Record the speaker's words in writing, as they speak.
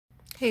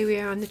Here we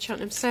are in the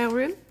Cheltenham sale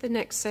room. The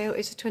next sale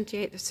is the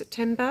 28th of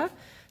September.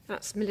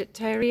 That's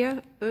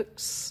Militaria,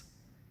 books,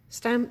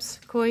 stamps,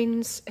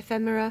 coins,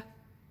 ephemera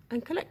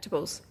and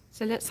collectibles.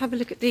 So let's have a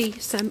look at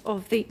some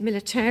of the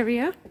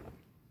Militaria.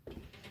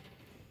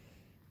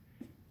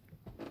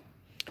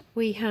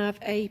 We have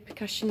a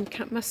percussion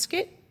cap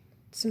musket,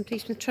 some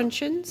policeman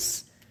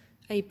truncheons,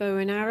 a bow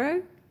and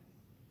arrow,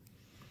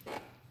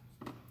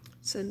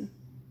 some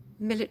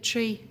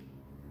military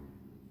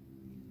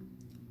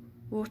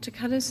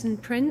watercolours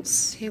and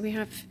prints. Here we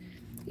have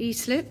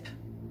Heaslip.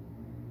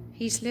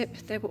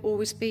 There will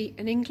always be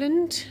in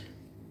England.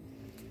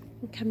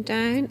 We'll come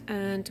down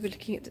and we're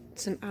looking at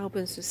some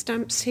albums of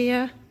stamps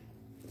here.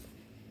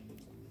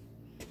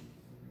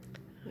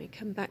 We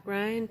come back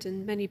round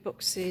and many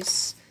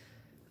boxes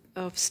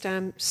of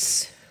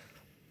stamps.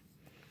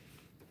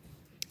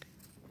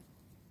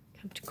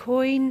 Come to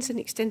coins, an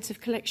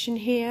extensive collection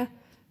here,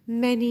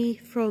 many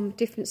from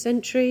different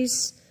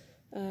centuries.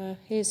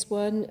 Here's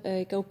one,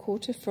 a gold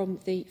quarter from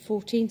the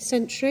 14th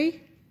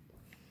century.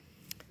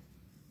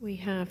 We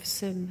have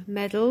some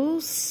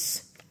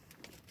medals.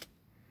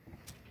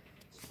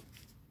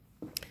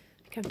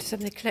 Come to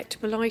some of the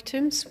collectible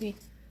items. We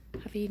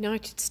have a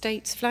United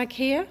States flag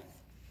here,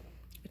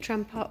 a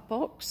tramp art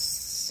box,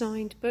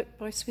 signed book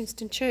by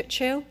Winston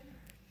Churchill,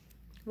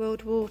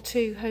 World War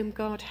II Home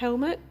Guard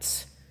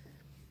helmet,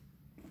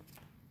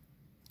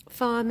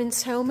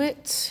 fireman's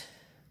helmet,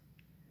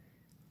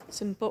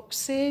 some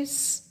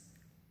boxes,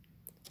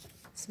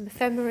 some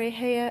ephemera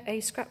here, a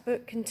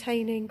scrapbook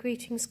containing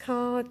greetings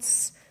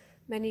cards,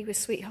 many with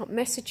sweetheart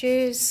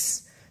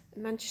messages,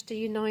 Manchester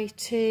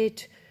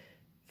United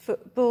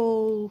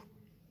football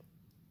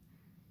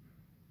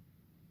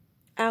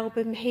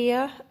album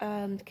here,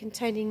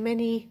 containing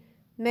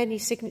many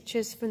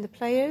signatures from the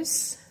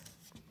players.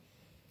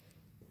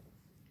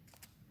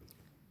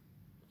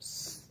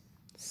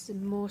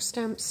 Some more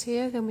stamps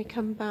here, then we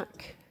come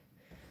back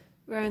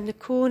round the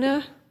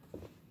corner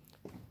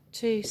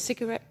to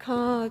cigarette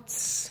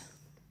cards,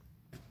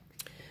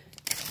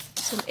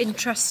 some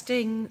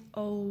interesting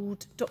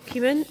old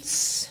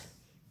documents,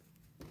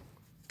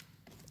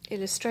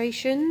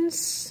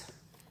 illustrations.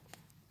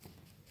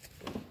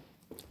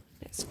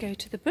 Let's go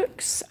to the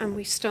books and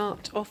we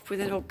start off with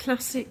an old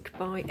classic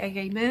by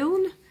A.A.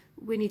 Milne,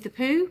 Winnie the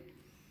Pooh,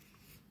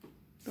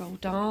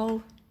 Roald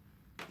Dahl,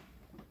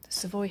 The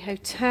Savoy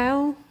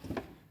Hotel.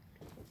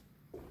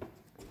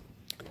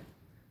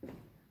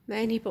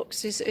 Many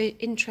boxes of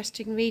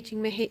interesting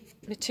reading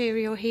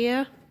material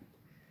here.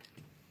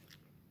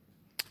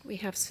 We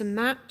have some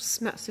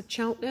maps of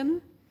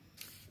Cheltenham.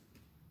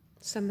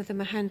 Some of them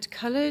are hand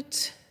coloured.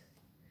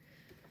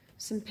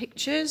 Some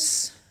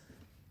pictures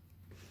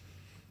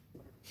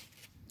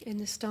in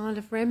the style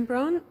of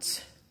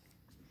Rembrandt.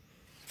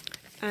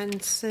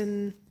 And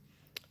some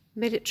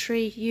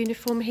military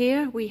uniform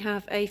here. We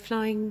have a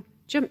flying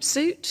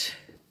jumpsuit,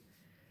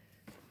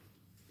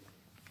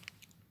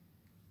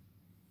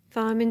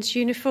 fireman's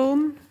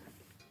uniform,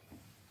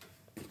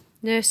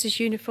 nurse's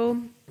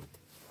uniform,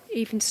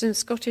 even some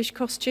Scottish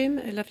costume,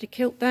 a lovely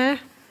kilt there.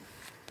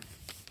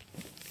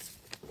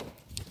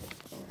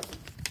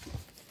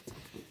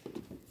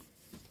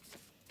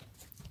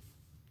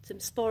 Some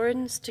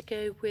sporrans to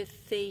go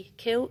with the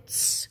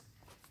kilts,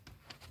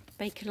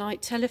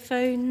 Bakelite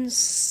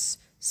telephones,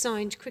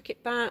 signed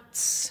cricket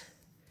bats,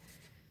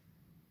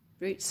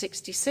 Route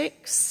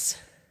 66.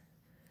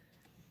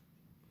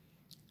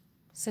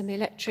 Some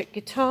electric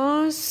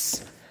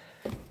guitars,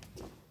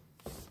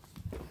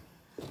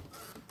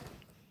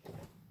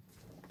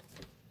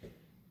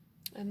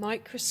 a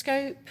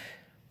microscope,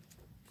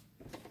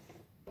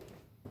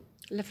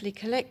 lovely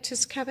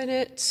collector's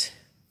cabinet.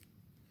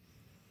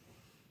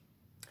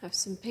 Have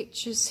some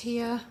pictures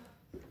here,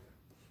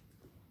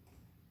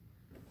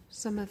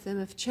 some of them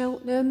of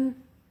Cheltenham.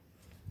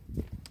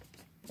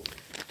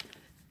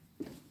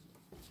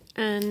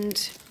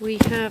 And we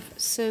have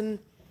some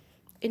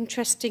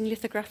interesting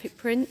lithographic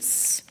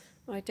prints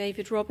by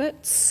David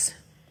Roberts,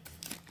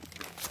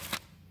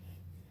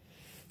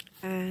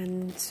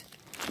 and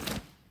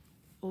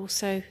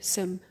also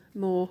some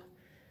more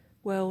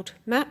world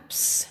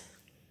maps.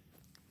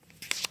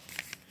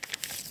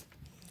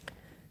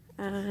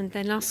 And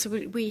then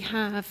lastly we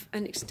have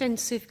an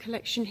extensive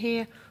collection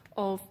here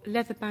of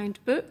leather-bound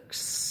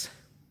books,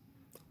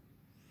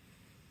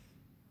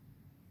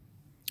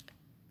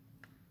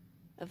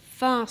 a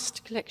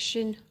vast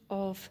collection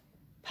of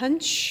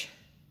Punch,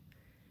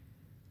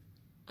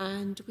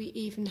 and we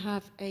even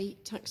have a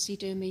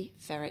taxidermy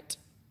ferret.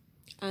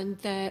 And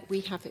there we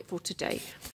have it for today.